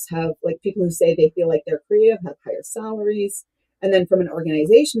 Creatives have, like, people who say they feel like they're creative have higher salaries. And then from an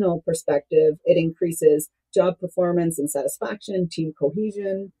organizational perspective, it increases job performance and satisfaction, team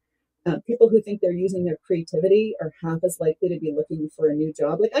cohesion. People who think they're using their creativity are half as likely to be looking for a new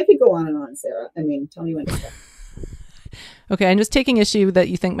job. Like, I could go on, Sarah. I mean, tell me when to stop. Okay, I'm just taking issue that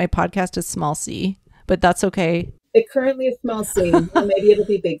you think my podcast is small c, but that's okay. It currently is small c. Well, maybe it'll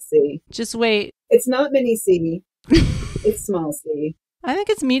be big C. Just wait. It's not mini C. It's small c. I think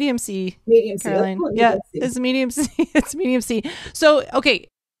it's medium C. Medium C. Caroline. Yeah, it's medium C. It's medium C. So, okay,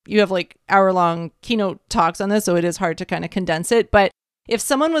 you have like hour-long keynote talks on this, so it is hard to kind of condense it. But if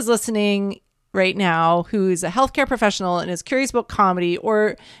someone was listening right now who's a healthcare professional and is curious about comedy,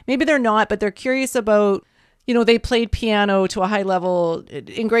 or maybe they're not, but they're curious about, they played piano to a high level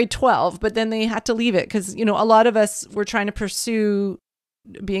in grade 12, but then they had to leave it because, a lot of us were trying to pursue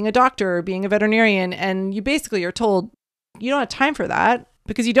being a doctor or being a veterinarian, and you basically are told, you don't have time for that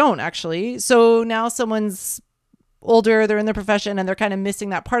because you don't actually. So now someone's older, they're in their profession and they're kind of missing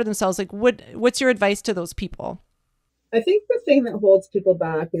that part of themselves. Like, what's your advice to those people? I think the thing that holds people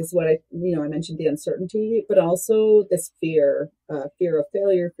back is what I mentioned, the uncertainty, but also this fear of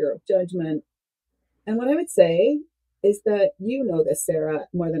failure, fear of judgment. And what I would say is that this, Sarah,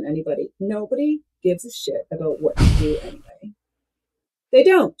 more than anybody, nobody gives a shit about what you do anyway. They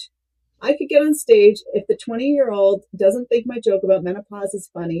don't. I could get on stage. If the 20-year-old doesn't think my joke about menopause is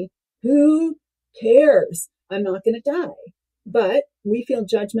funny, who cares? I'm not going to die. But we feel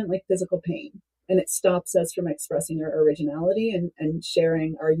judgment like physical pain, and it stops us from expressing our originality and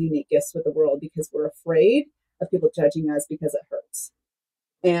sharing our unique gifts with the world because we're afraid of people judging us because it hurts.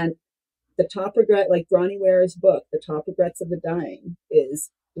 And the top regret, like Bronnie Ware's book, The Top Regrets of the Dying, is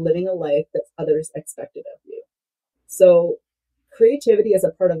living living a life that others expected of you. So creativity is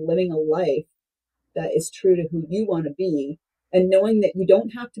a part of living a life that is true to who you want to be, and knowing that you don't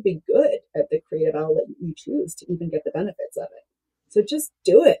have to be good at the creative outlet you choose to even get the benefits of it. So just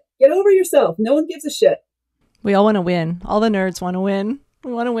do it. Get over yourself. No one gives a shit. We all want to win. All the nerds want to win.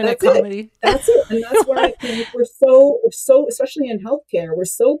 We want to win at comedy. That's it. And that's where I think we're so, especially in healthcare, we're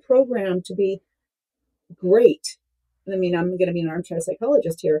so programmed to be great. I mean, I'm going to be an armchair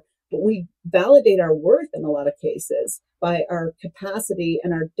psychologist here, but we validate our worth in a lot of cases by our capacity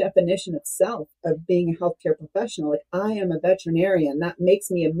and our definition of self of being a healthcare professional. Like, I am a veterinarian. That makes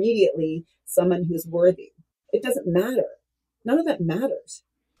me immediately someone who's worthy. It doesn't matter. None of that matters.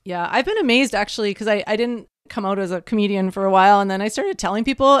 Yeah, I've been amazed actually, because I didn't come out as a comedian for a while, and then I started telling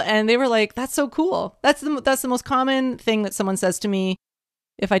people, and they were like, "That's so cool." That's the most common thing that someone says to me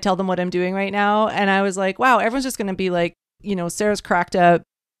if I tell them what I'm doing right now. And I was like, wow, everyone's just going to be like, Sarah's cracked up.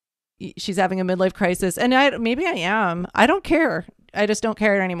 She's having a midlife crisis. And maybe I am. I don't care. I just don't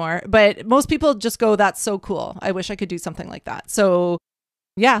care anymore. But most people just go, that's so cool. I wish I could do something like that. So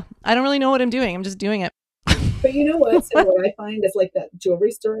yeah, I don't really know what I'm doing. I'm just doing it. But you know what? So what I find is like that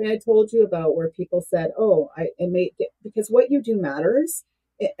jewelry story I told you about, where people said, oh, because what you do matters.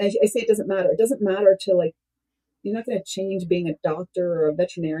 I say it doesn't matter. It doesn't matter to, like, you're not going to change being a doctor or a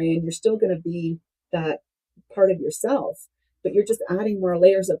veterinarian. You're still going to be that part of yourself, but you're just adding more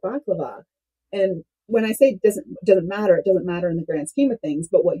layers of baklava. And when I say it doesn't matter in the grand scheme of things.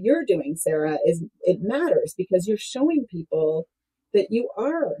 But what you're doing, Sarah, is it matters, because you're showing people that you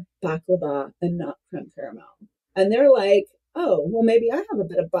are baklava and not creme caramel. And they're like, oh, well, maybe I have a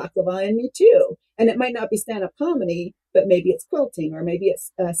bit of baklava in me too. And it might not be stand-up comedy, but maybe it's quilting, or maybe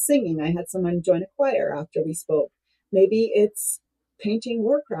it's singing. I had someone join a choir after we spoke. Maybe it's painting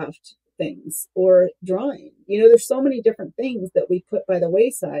Warcraft things or drawing. There's so many different things that we put by the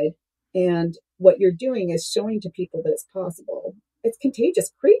wayside. And what you're doing is showing to people that it's possible. It's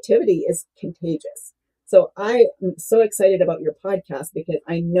contagious. Creativity is contagious. So I am so excited about your podcast, because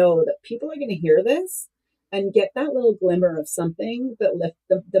I know that people are going to hear this and get that little glimmer of something that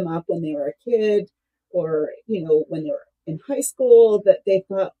lifted them up when they were a kid, or, when they were in high school, that they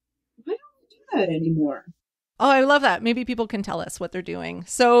thought, why don't I do that anymore? Oh, I love that. Maybe people can tell us what they're doing.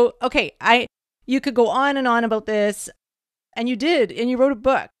 So, okay, you could go on and on about this, and you did, and you wrote a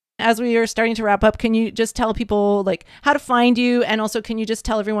book. As we are starting to wrap up, can you just tell people like how to find you? And also, can you just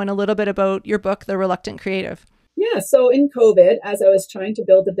tell everyone a little bit about your book, The Reluctant Creative? Yeah. So in COVID, as I was trying to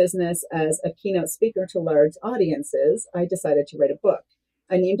build a business as a keynote speaker to large audiences, I decided to write a book.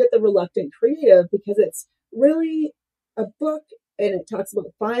 I named it The Reluctant Creative because it's really a book, and it talks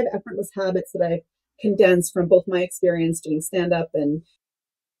about 5 effortless habits that I've condensed from both my experience doing stand-up and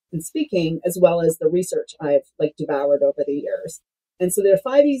speaking, as well as the research I've devoured over the years. And so there are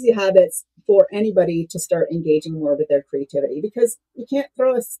 5 easy habits for anybody to start engaging more with their creativity, because you can't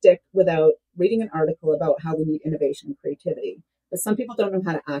throw a stick without reading an article about how we need innovation and creativity. But some people don't know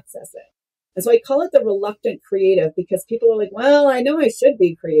how to access it. And so I call it The Reluctant Creative, because people are like, well, I know I should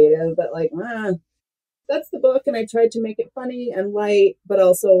be creative, but that's the book. And I tried to make it funny and light, but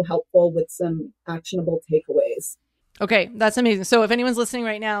also helpful with some actionable takeaways. Okay, that's amazing. So if anyone's listening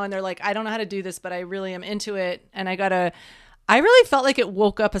right now and they're like, I don't know how to do this, but I really am into it, and I really felt like it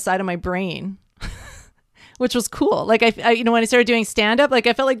woke up a side of my brain, which was cool. Like I when I started doing stand up, I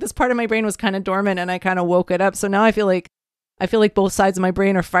felt like this part of my brain was kind of dormant, and I kind of woke it up. So now I feel like both sides of my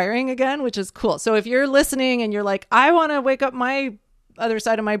brain are firing again, which is cool. So if you're listening and you're like, I want to wake up my other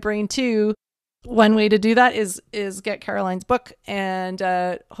side of my brain too, one way to do that is get Caroline's book, and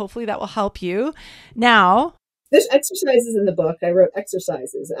hopefully that will help you. Now, there's exercises in the book. I wrote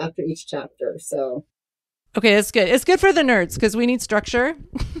exercises after each chapter. So okay, it's good. It's good for the nerds, because we need structure.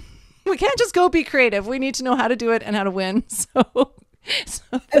 We can't just go be creative. We need to know how to do it and how to win. So it's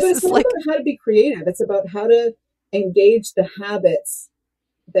not about how to be creative. It's about how to engage the habits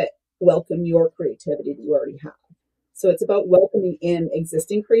that welcome your creativity that you already have. So it's about welcoming in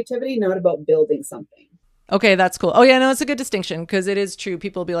existing creativity, not about building something. Okay, that's cool. Oh yeah, no, it's a good distinction, because it is true.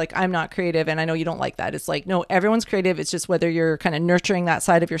 People will be like, I'm not creative. And I know you don't like that. It's like, no, everyone's creative. It's just whether you're kind of nurturing that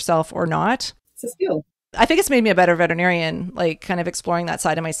side of yourself or not. It's a skill. I think it's made me a better veterinarian, kind of exploring that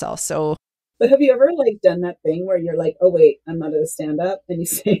side of myself. So, but have you ever done that thing where you're like, oh wait, I'm not at a stand-up, and you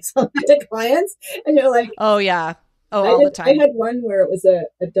say something to clients and you're like, oh yeah. Oh, all the time. I had one where it was a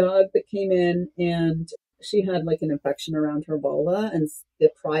dog that came in, and she had an infection around her vulva, and the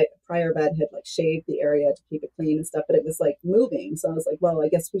prior vet had shaved the area to keep it clean and stuff, but it was moving. So I was like, well, I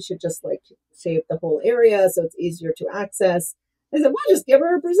guess we should just shave the whole area so it's easier to access. I said, well, just give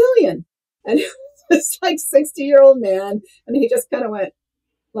her a Brazilian. And it was this 60-year-old man, and he just kind of went,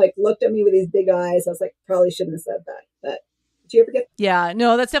 like looked at me with these big eyes. I was like, probably shouldn't have said that. But do you ever get? Yeah,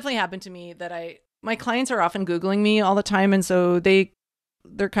 no, that's definitely happened to me that my clients are often Googling me all the time. And so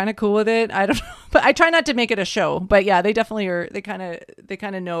they're kind of cool with it. I don't know, but I try not to make it a show, but yeah, they definitely are. They kind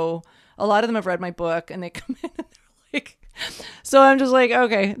of know. A lot of them have read my book and they come in and they're like, so I'm just like,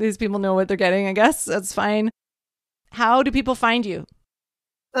 okay, these people know what they're getting. I guess that's fine. How do people find you?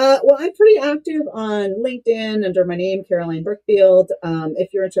 Well, I'm pretty active on LinkedIn under my name, Caroline Brookfield.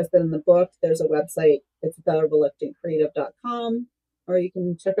 If you're interested in the book, there's a website. It's thereluctantcreative.com, or you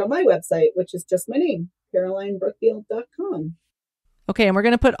can check out my website, which is just my name, carolinebrookfield.com. Okay, and we're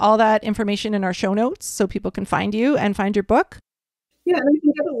going to put all that information in our show notes so people can find you and find your book. Yeah, and you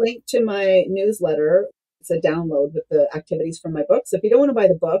can get a link to my newsletter. It's a download with the activities from my book. So if you don't want to buy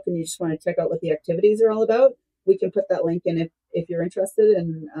the book and you just want to check out what the activities are all about, we can put that link in if you're interested,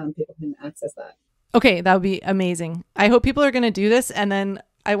 and people can access that. Okay, that would be amazing. I hope people are going to do this, and then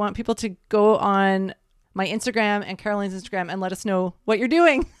I want people to go on my Instagram and Caroline's Instagram and let us know what you're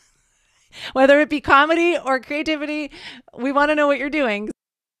doing. Whether it be comedy or creativity, we want to know what you're doing.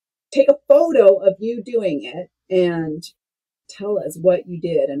 Take a photo of you doing it and tell us what you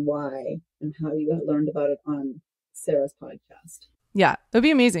did and why and how you learned about it on Sarah's podcast. Yeah, that'd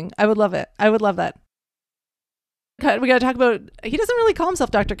be amazing. I would love it. I would love that. We got to talk about, he doesn't really call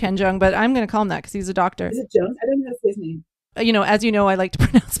himself Dr. Ken Jeong, but I'm going to call him that because he's a doctor. Is it Jeong? I don't know his name. As you know, I like to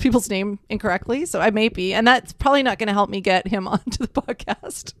pronounce people's name incorrectly, so I may be. And that's probably not going to help me get him onto the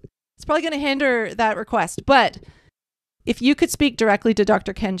podcast. It's probably going to hinder that request. But if you could speak directly to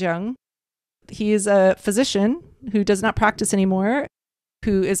Dr. Ken Jeong, he is a physician who does not practice anymore,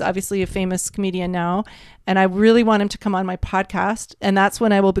 who is obviously a famous comedian now. And I really want him to come on my podcast. And that's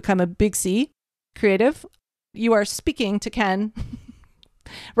when I will become a big C, creative. You are speaking to Ken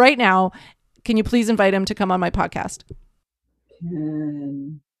right now. Can you please invite him to come on my podcast?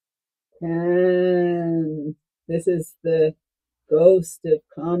 Ken, this is the ghost of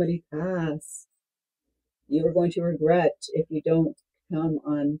comedy past. You are going to regret if you don't come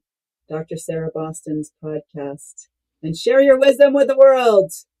on Dr. Sarah Boston's podcast and share your wisdom with the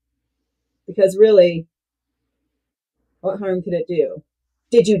world. Because really, what harm could it do?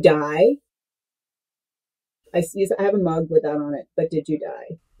 Did you die? I have a mug with that on it, but did you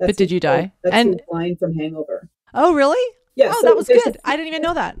die? That's did you die? That's the line from Hangover. Oh, really? Yeah. Oh, so that was good. I didn't even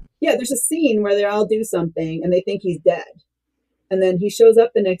know that. Yeah, there's a scene where they all do something and they think he's dead. And then he shows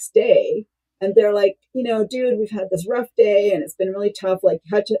up the next day and they're like, dude, we've had this rough day and it's been really tough. Like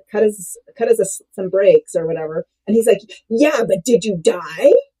cut us some breaks or whatever. And he's like, yeah, but did you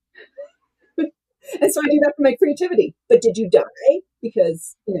die? And so I do that for my creativity. But did you die?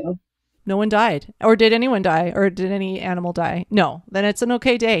 Because, no one died. Or did anyone die? Or did any animal die? No. Then it's an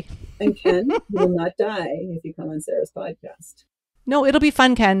okay day. And Ken, you will not die if you come on Sarah's podcast. No, it'll be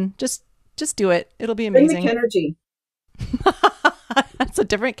fun, Ken. Just do it. It'll be amazing. Bring the Kenergy. That's a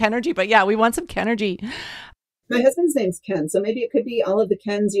different Kenergy, but yeah, we want some Kenergy. My husband's name's Ken, so maybe it could be all of the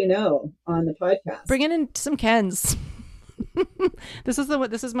Kens on the podcast. Bring in some Kens. This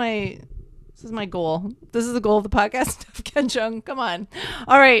is my goal. This is the goal of the podcast of Ken Jeong. Come on.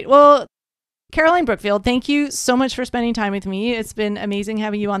 All right. Well, Caroline Brookfield, thank you so much for spending time with me. It's been amazing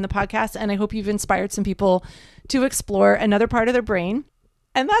having you on the podcast, and I hope you've inspired some people to explore another part of their brain.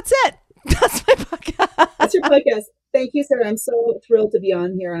 And that's it. That's my podcast. That's your podcast. Thank you, Sarah. I'm so thrilled to be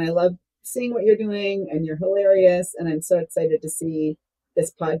on here, and I love seeing what you're doing, and you're hilarious, and I'm so excited to see this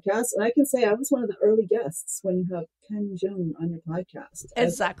podcast. And I can say I was one of the early guests when you have Ken Jeong on your podcast.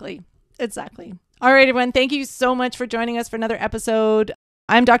 Exactly. All right, everyone. Thank you so much for joining us for another episode.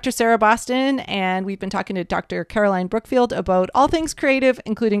 I'm Dr. Sarah Boston, and we've been talking to Dr. Caroline Brookfield about all things creative,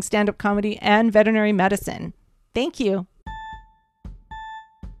 including stand-up comedy and veterinary medicine. Thank you.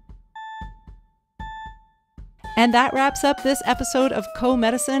 And that wraps up this episode of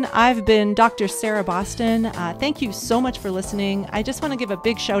Co-Medicine. I've been Dr. Sarah Boston. Thank you so much for listening. I just want to give a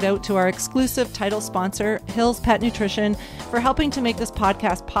big shout out to our exclusive title sponsor, Hill's Pet Nutrition, for helping to make this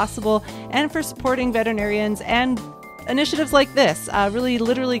podcast possible and for supporting veterinarians and initiatives like this. Really,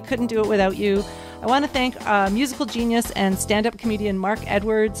 literally couldn't do it without you. I want to thank musical genius and stand-up comedian Mark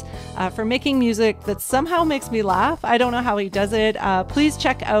Edwards for making music that somehow makes me laugh. I don't know how he does it. Please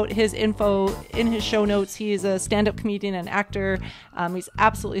check out his info in his show notes. He is a stand-up comedian and actor. He's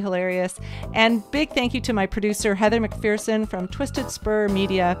absolutely hilarious. And big thank you to my producer, Heather McPherson from Twisted Spur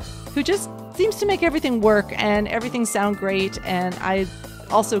Media, who just seems to make everything work and everything sound great. And I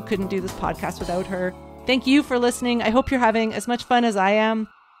also couldn't do this podcast without her. Thank you for listening. I hope you're having as much fun as I am.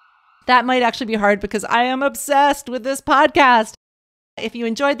 That might actually be hard because I am obsessed with this podcast. If you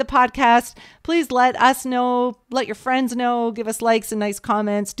enjoyed the podcast, please let us know, let your friends know, give us likes and nice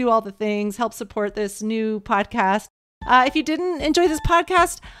comments, do all the things, help support this new podcast. If you didn't enjoy this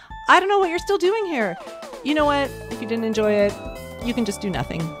podcast, I don't know what you're still doing here. You know what? If you didn't enjoy it, you can just do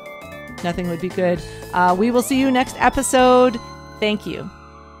nothing. Nothing would be good. We will see you next episode. Thank you.